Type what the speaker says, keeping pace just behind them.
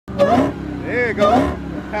you go.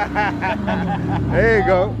 There you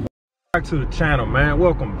go. Back to the channel, man.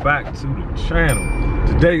 Welcome back to the channel.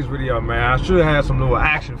 Today's video, man, I should have some little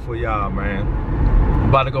action for y'all, man. I'm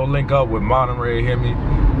about to go link up with Modern Red Hemi,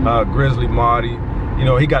 Grizzly Marty. You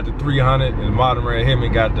know, he got the 300, and Modern Red Hemi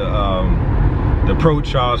got the Pro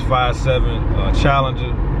Charge 5.7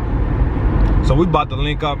 Challenger. So we about to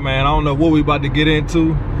link up, man. I don't know what we about to get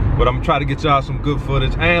into, but I'm trying to get y'all some good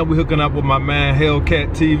footage. And we hooking up with my man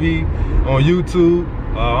Hellcat TV on YouTube.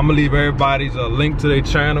 I'm gonna leave everybody's link to their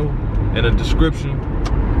channel in the description.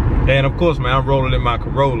 And of course, man, I'm rolling in my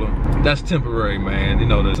Corolla. That's temporary, man. You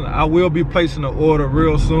know, I will be placing an order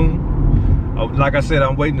real soon. Like I said,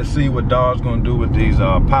 I'm waiting to see what Dodge gonna do with these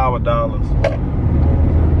power dollars.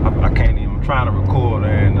 I can't even, I'm trying to record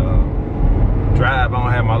and drive. I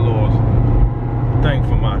don't have my little thing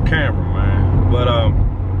for my camera, man. But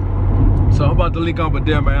so I'm about to link up with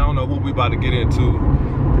them, man. I don't know what we about to get into.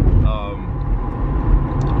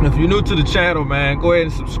 If you're new to the channel, man, go ahead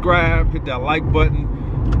and subscribe, hit that like button.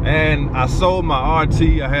 And I sold my RT.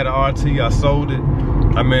 I had an RT, I sold it.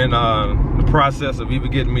 I'm in the process of either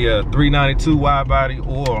getting me a 392 wide body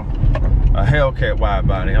or a Hellcat wide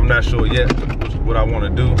body. I'm not sure yet what I want to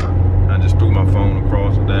do. I just threw my phone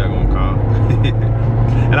across the daggone car.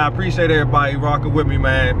 And I appreciate everybody rocking with me,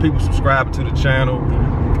 man. People subscribing to the channel.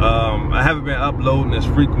 I haven't been uploading as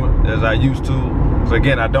frequent as I used to. So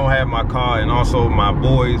again, I don't have my car, and also my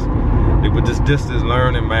boys, they were just distance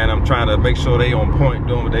learning, man. I'm trying to make sure they on point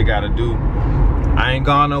doing what they gotta do. I ain't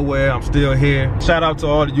gone nowhere, I'm still here. Shout out to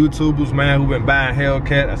all the YouTubers, man, who been buying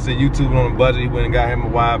Hellcat. I see YouTube on a budget, he went and got him a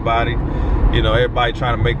wide body. You know, everybody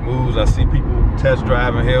trying to make moves. I see people test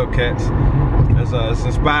driving Hellcats. It's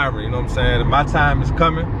inspiring, you know what I'm saying? My time is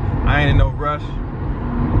coming. I ain't in no rush. You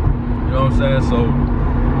know what I'm saying? So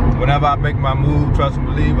whenever I make my move, trust and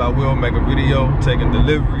believe, I will make a video taking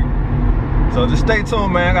delivery. So just stay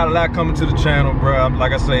tuned, man. I got a lot coming to the channel, bro.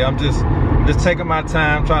 Like I say, I'm just taking my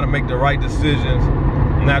time, trying to make the right decisions.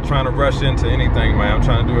 I'm not trying to rush into anything, man. I'm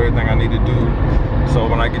trying to do everything I need to do. So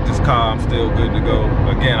when I get this car, I'm still good to go.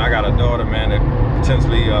 Again, I got a daughter, man, that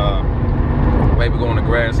potentially maybe going to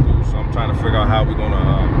grad school. So I'm trying to figure out how we're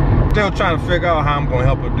gonna, still trying to figure out how I'm gonna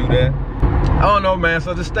help her do that. I don't know, man,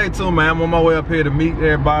 so just stay tuned, man. I'm on my way up here to meet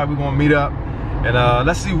everybody. We're gonna meet up, and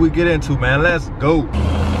let's see what we get into, man. Let's go.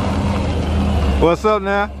 What's up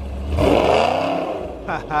now?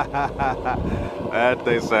 That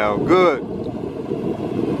thing sound good.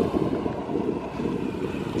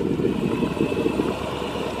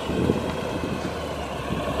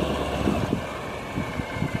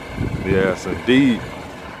 Yes, indeed.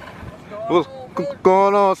 What's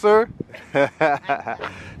going on, sir?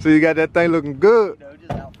 So you got that thing looking good. You know,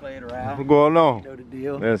 just out playing around. What's going on? You know the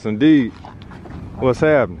deal. Yes, indeed. What's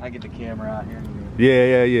happening? I get the camera out here.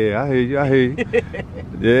 Yeah. I hear you.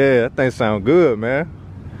 Yeah, that thing sound good, man.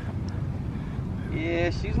 Yeah,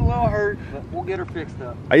 she's a little hurt, but we'll get her fixed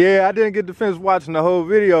up. Yeah, I didn't get to finish watching the whole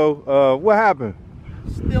video. What happened?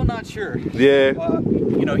 Still not sure. Yeah.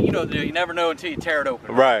 You never know until you tear it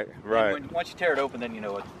open. Right. Once you tear it open, then you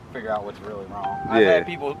know figure out what's really wrong. I've had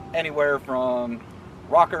people anywhere from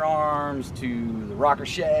rocker arms to the rocker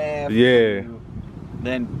shaft. Yeah. To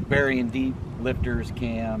then burying deep lifters,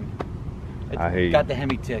 cam. I hate got the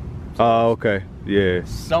Hemi tick. So oh, okay. Yeah.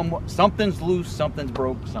 Something's loose, something's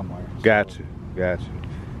broke somewhere. So. Gotcha.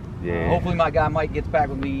 Yeah. Hopefully my guy Mike gets back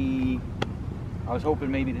with me. I was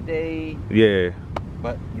hoping maybe today. Yeah.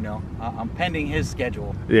 But you know, I'm pending his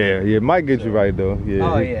schedule. Yeah. Might get you right though.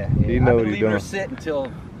 Yeah. Oh yeah. He know what he's doing. Her sit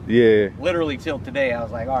until. Yeah. Literally till today. I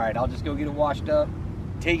was like, all right, I'll just go get it washed up,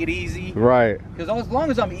 take it easy. Right. Because as long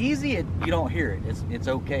as I'm easy, you don't hear it. It's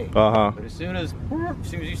okay. But as soon as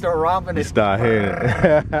you start romping, you start hearing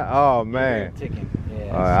it. Oh man. Ticking.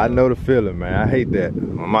 Yeah. I know the feeling, man. I hate that.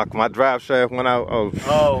 My drive shaft went out.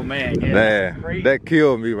 Oh man. Yeah. Man, that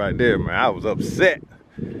killed me right there, man. I was upset.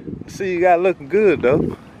 See, you got looking good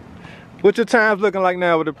though. What your times looking like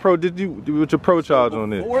now with the Pro? Did you with your Pro Charge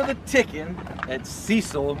on there? Before the ticking at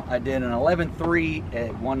Cecil, I did an 11.3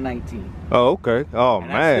 at 119. Oh, okay. Oh and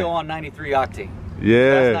man. That's still on 93 octane. Yeah.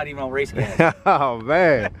 So that's not even on race gas. Oh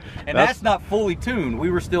man. And that's not fully tuned.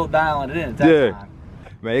 We were still dialing it in at that time.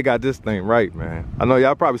 Man, he got this thing right, man. I know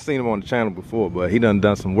y'all probably seen him on the channel before, but he done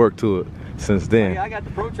some work to it since then. Oh, yeah, I got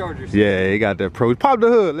the Pro Chargers. Yeah, he got that Pro. Pop the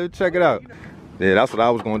hood. Let's check it out. Yeah, that's what I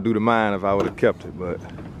was gonna do to mine if I would have kept it, but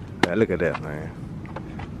man, look at that, man.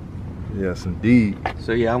 Yes, indeed.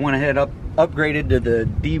 So yeah, I went ahead upgraded to the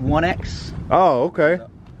D1X. Oh, okay.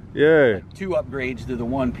 Yeah. 2 upgrades to the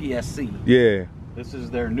 1 PSC. Yeah. This is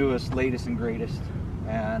their newest, latest, and greatest.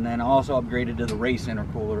 And then I also upgraded to the race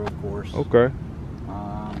intercooler, of course. Okay.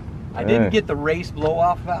 I didn't get the race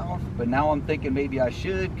blow-off valve, but now I'm thinking maybe I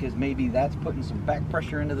should, because maybe that's putting some back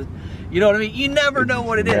pressure into the, you know what I mean? You never know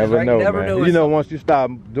what it is, right? Know, you never man. know. You know, once you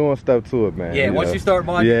start doing stuff to it, man. Yeah, once you start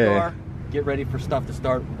buying your car, get ready for stuff to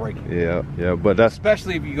start breaking. Yeah, but that's...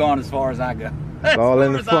 Especially if you've gone as far as I go. It's all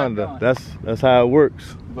in the fun, though. That's how it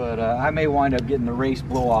works. But I may wind up getting the race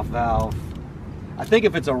blow-off valve. I think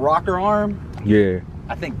if it's a rocker arm,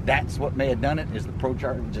 I think that's what may have done it, is the Pro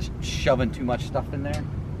Charger just shoving too much stuff in there.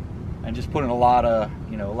 And just putting a lot of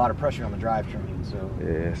pressure on the drivetrain. So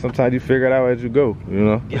yeah, sometimes you figure it out as you go, you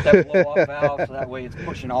know. Get that blow-off valve, so that way it's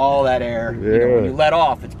pushing all that air. You know, when you let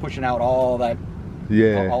off, it's pushing out all that,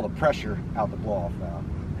 all the pressure out the blow-off valve.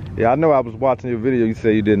 Yeah, I know. I was watching your video. You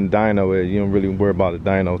say you didn't dyno it. You don't really worry about the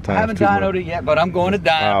dyno time. I haven't dynoed it yet, but I'm going to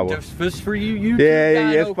dyno just for you YouTube.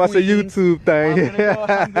 Yeah, it's a YouTube thing.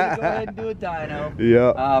 I'm gonna go ahead and do a dyno.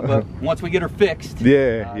 But once we get her fixed.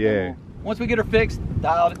 Once we get her fixed,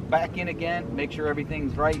 dial it back in again, make sure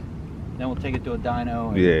everything's right. Then we'll take it to a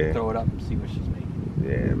dyno and throw it up and see what she's making.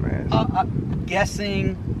 Yeah, man. I'm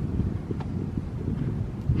guessing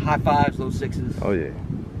high fives, low sixes. Oh yeah,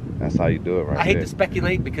 that's how you do it, right? I hate to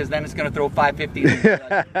speculate, because then it's gonna throw 550.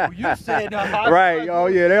 Like, well, you said right. Oh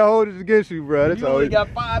yeah, they hold it against you, bro. That's you only got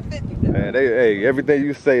 550. Man, everything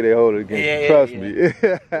you say, they hold it against you. Trust me. It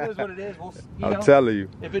is what it is. I'm telling you.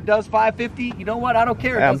 If it does 550, you know what? I don't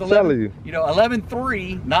care. It I'm telling you. You know,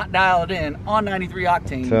 11.3, not dialed in, on 93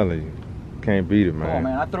 octane. I'm telling you. Can't beat it, man. Oh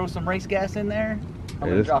man, I throw some race gas in there, I'm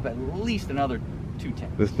gonna drop at least another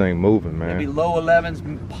 210. This thing moving, man. Maybe low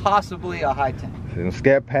 11s, possibly a high 10. And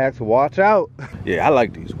scat packs, watch out. Yeah, I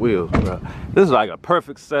like these wheels, bro. This is like a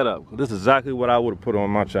perfect setup. This is exactly what I would have put on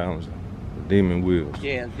my Challenger. Demon wheels.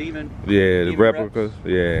 Yeah, Demon. Yeah, the replicas. Reps.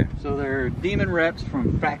 Yeah. So they're Demon reps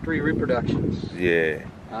from factory reproductions. Yeah.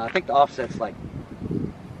 I think the offset's like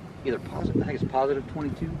either positive. I think it's positive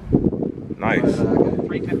 22. Nice. I got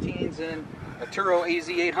 315s in a Turo AZ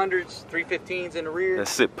 800s, 315s in the rear. That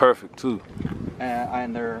sit perfect too.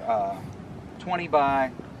 And they're 20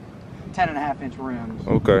 by 10.5-inch rims.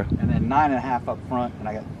 Okay. And then 9.5 up front, and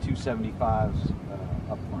I got 275s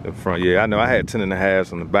up front. Up front, yeah. I know. I had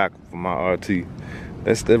 10.5s on the back for my RT.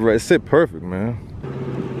 It sit perfect, man.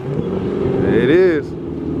 It is.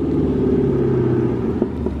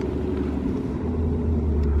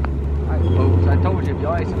 Alright, folks. I told you, if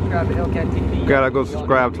y'all ain't subscribed to Hellcat TV, gotta go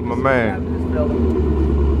subscribe to my man.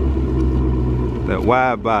 That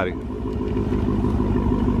wide body.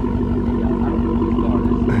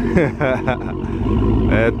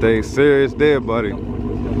 That thing serious there, buddy.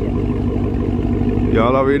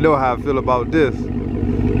 Y'all already know how I feel about this.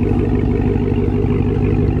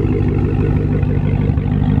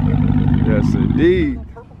 Yes, indeed.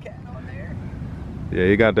 Purple cat on there. Yeah,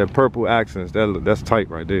 you got that purple accents. That's tight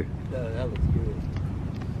right there. That looks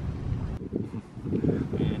good.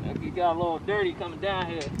 Man, it got a little dirty coming down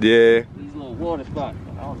here. Yeah. These little water spots.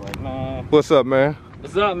 I was like, man. What's up, man?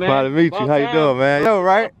 What's up, man? Glad to meet you. How you doing, man? Yo,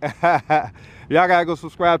 right? Y'all gotta go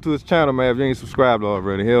subscribe to his channel, man, if you ain't subscribed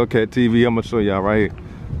already. Hellcat TV, I'm gonna show y'all right here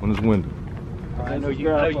on this window. I know you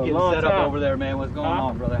getting set up over there, man. What's going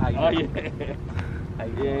on, brother? How you doing?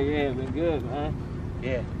 Yeah, been good, man.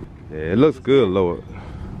 Yeah. Yeah, it looks good lowered.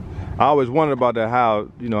 I always wondered about that, how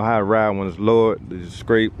it ride when it's lowered, does it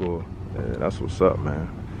scrape, or that's what's up, man.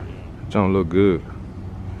 It don't look good.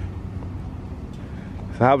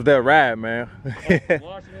 So how was that ride, man?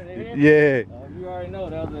 Washington yeah. You already know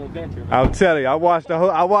that was an adventure, man. I'm telling you, I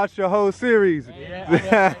watched your whole series. Yeah.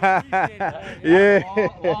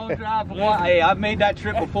 Long drive from hey, I've made that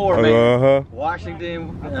trip before, man.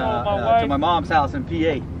 Washington to my mom's house in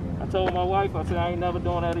PA. I told my wife, I said I ain't never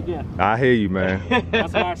doing that again. I hear you, man.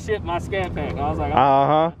 That's why I shipped my scat pack. I was like,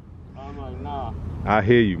 I was like, nah. I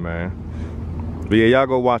hear you, man. But yeah, y'all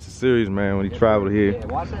go watch the series, man, when he traveled here. Yeah,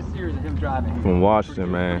 watch that series of him driving. From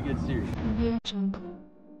Washington, man. Pretty good series.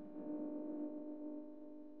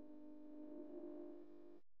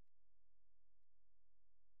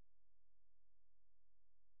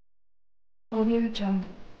 Audio Jungle.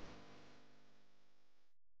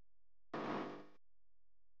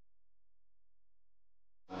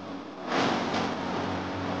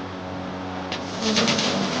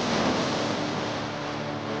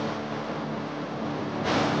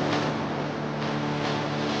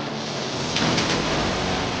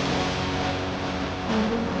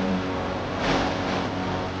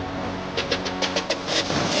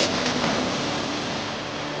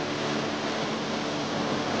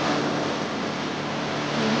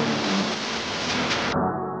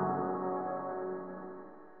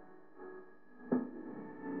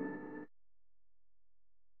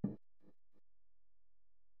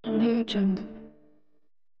 Audio Jungle.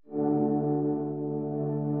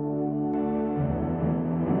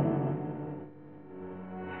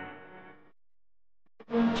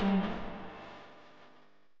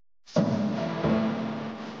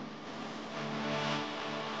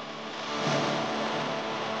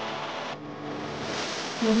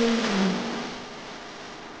 Audio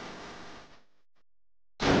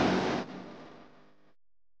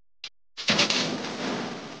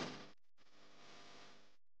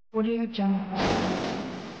Jungle.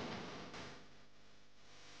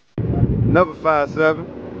 Number 57.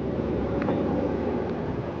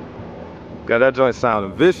 Got that joint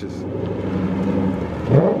sounding vicious.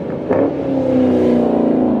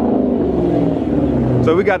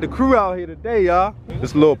 So we got the crew out here today, y'all.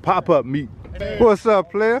 This little pop-up meet. What's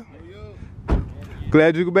up, player?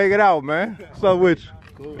 Glad you could make it out, man. What's up with you?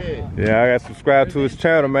 Cool. Yeah, I got subscribed to his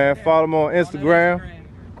channel, man. Follow him on Instagram.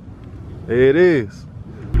 There it is.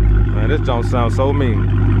 Man, this joint sounds so mean.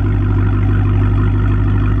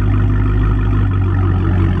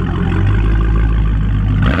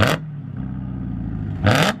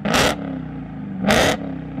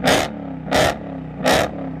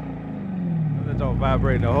 That joint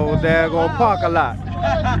vibrating the whole daggone parking lot.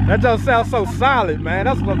 That joint sounds so solid, man.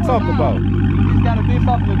 That's what I'm talking about. He's got a big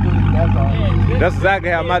buffalo booth, that's all. That's exactly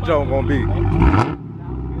how my joint gonna be.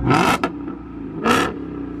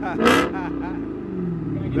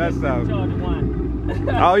 That sounds.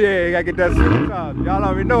 Oh yeah, you gotta get that super charge. Y'all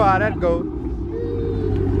already know how that goes.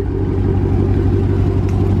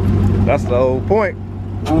 That's the whole point.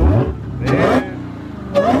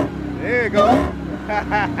 There you go.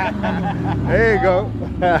 There you go.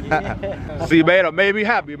 See, man, it made me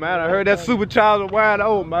happy, man. I heard that supercharger wide.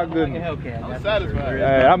 Oh my goodness. I'm satisfied.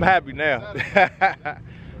 Hey, I'm happy now.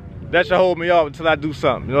 That should hold me off until I do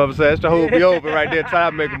something. You know what I'm saying? That should hold me over right there until I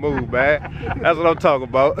make a move, man. That's what I'm talking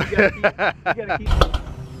about.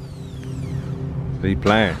 He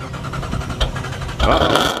playing.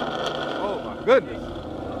 Uh-oh. Oh my goodness.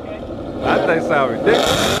 That thing sounds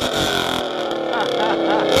ridiculous.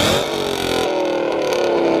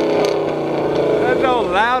 That's so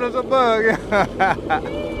loud as a bug.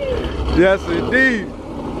 Yes, indeed.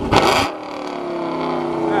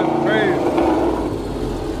 That's crazy.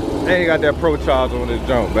 They ain't got that pro charge on this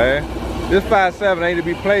jump, man. This 5.7 ain't to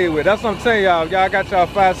be played with. That's what I'm telling y'all. Y'all got y'all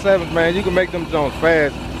 5.7s, man. You can make them jumps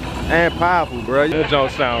fast and powerful, bro. That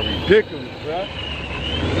jump sound ridiculous, bro.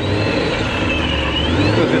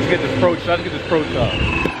 Let's get this pro charge. Let's get this pro charge.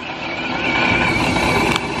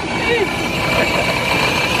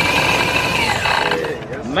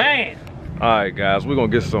 Man. All right, guys. We're gonna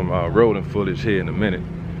get some rolling footage here in a minute.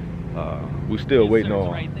 We still waiting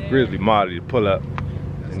on Grizzly Marty to pull up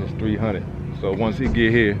in this 300. So once he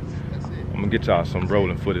get here, I'm gonna get y'all some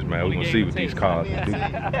rolling footage, man. We're gonna see what these cars do.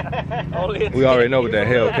 We already know what that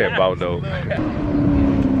Hellcat about, though.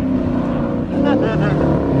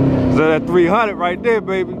 So that 300 right there,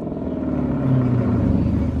 baby.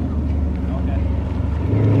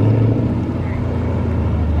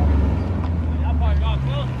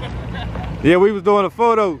 Yeah, we was doing the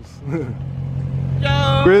photos.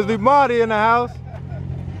 Grizzly Marty in the house.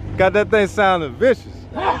 Got that thing sounding vicious.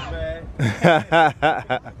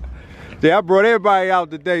 Yeah, I brought everybody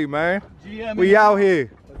out today, man. We out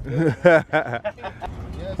here.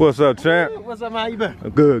 What's up, champ? What's up, man? How you been?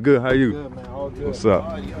 Good, good. How you? Good, man. All good. What's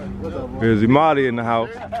up? Grizzly Marty in the house.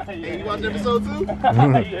 Hey, you watched episode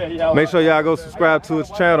 2? Make sure y'all go subscribe to his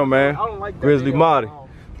channel, man. Grizzly Marty.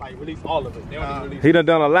 Release all of it. They don't release He done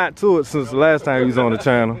a lot to it since the last time he was on the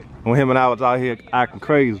channel. When him and I was out here acting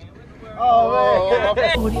crazy. Oh,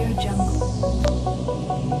 man. Audio Jungle.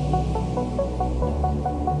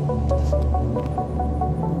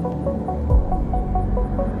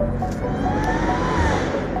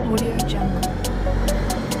 Audio Jungle.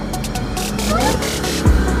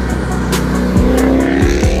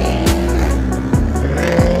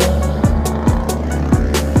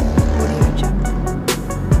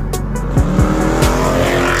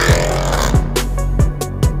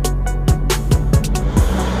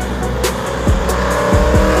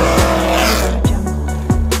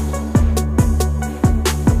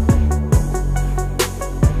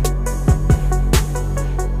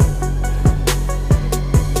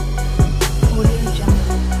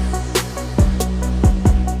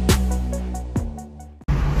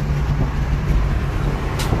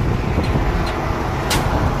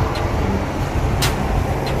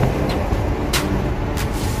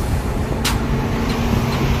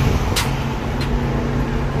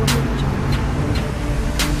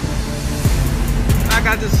 I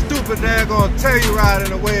got this stupid daggone Telluride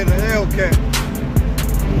in the way of the Hellcat.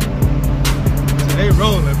 They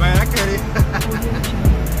rolling, man. I can't even.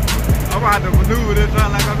 I'm gonna have to maneuver this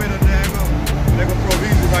out like I'm in a daggone Pro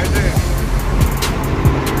Easy right there.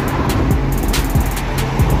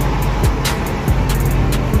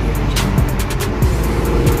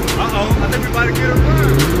 Uh-oh, I think we about to get a run.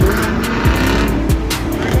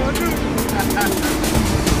 What are you gonna do?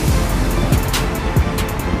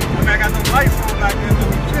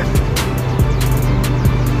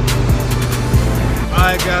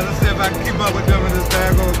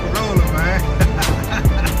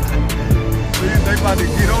 about to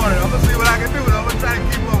get on it. I'm gonna see what I can do. I'm gonna try to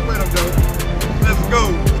keep up with him though. Let's go.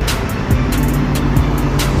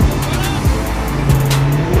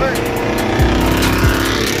 What?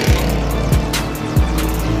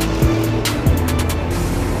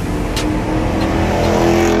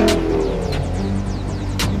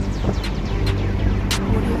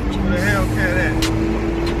 Where the Hellcat at?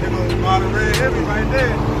 There goes Monterey Heavy right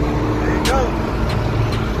there. There you go.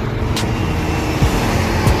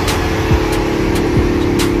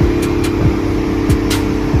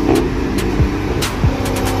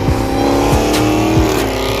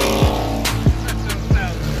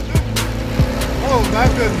 Oh my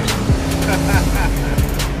goodness.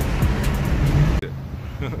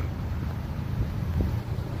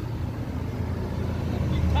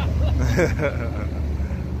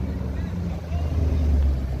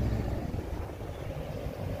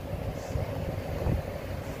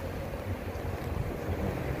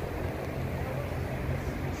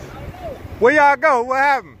 Where y'all go? What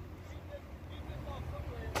happened?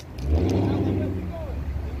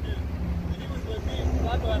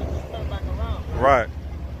 Right.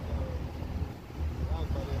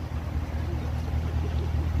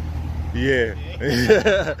 Yeah.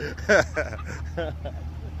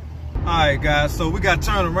 Alright guys, so we got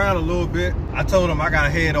turned around a little bit. I told them I gotta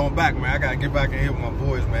head on back, man. I gotta get back in here with my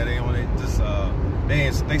boys, man. They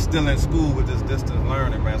still in school with this distance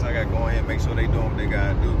learning, man. So I gotta go in and make sure they doing what they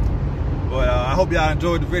gotta do. But I hope y'all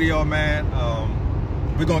enjoyed the video, man.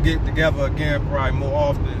 We're gonna get together again probably more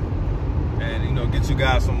often and, you know, get you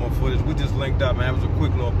guys some more footage. We just linked up, man. It was a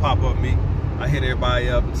quick little pop-up meet. I hit everybody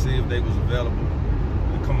up and see if they was available.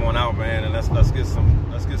 Come on out, man, and let's get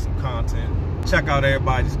some content. Check out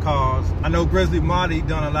everybody's cars. I know Grizzly Marty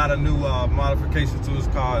done a lot of new modifications to his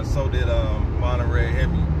car, and so did Monterey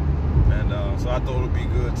Heavy. And so I thought it would be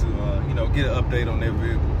good to you know, get an update on their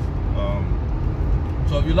vehicles.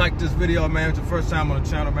 So if you like this video, man, it's your first time on the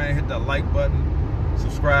channel, man, hit that like button,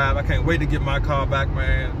 subscribe. I can't wait to get my car back,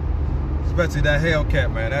 man. Especially that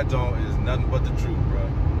Hellcat, man. That joint is nothing but the truth, bro.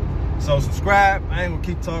 So subscribe. I ain't gonna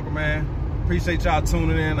keep talking, man. Appreciate y'all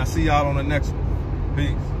tuning in. I see y'all on the next one.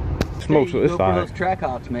 Peace. Smoke, so it's fine. Those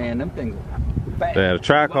Trackhawks, man, them things are fast. Yeah, the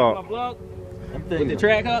Trackhawk. With the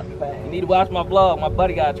Trackhawk, you need to watch my vlog. My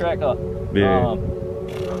buddy got a Trackhawk. Yeah.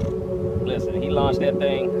 Listen, he launched that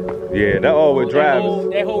thing. Yeah, that all-wheel drive.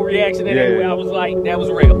 That whole reaction that I was like, that was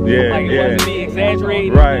real. Yeah, like, it wasn't me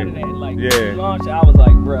exaggerating. Right. None of that. Like, yeah. He launched, I was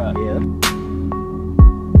like, bruh. Yeah.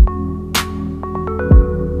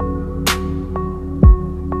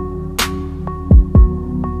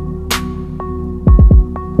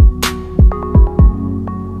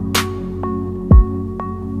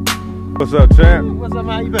 What's up, champ? What's up,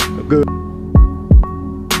 how you been? Good.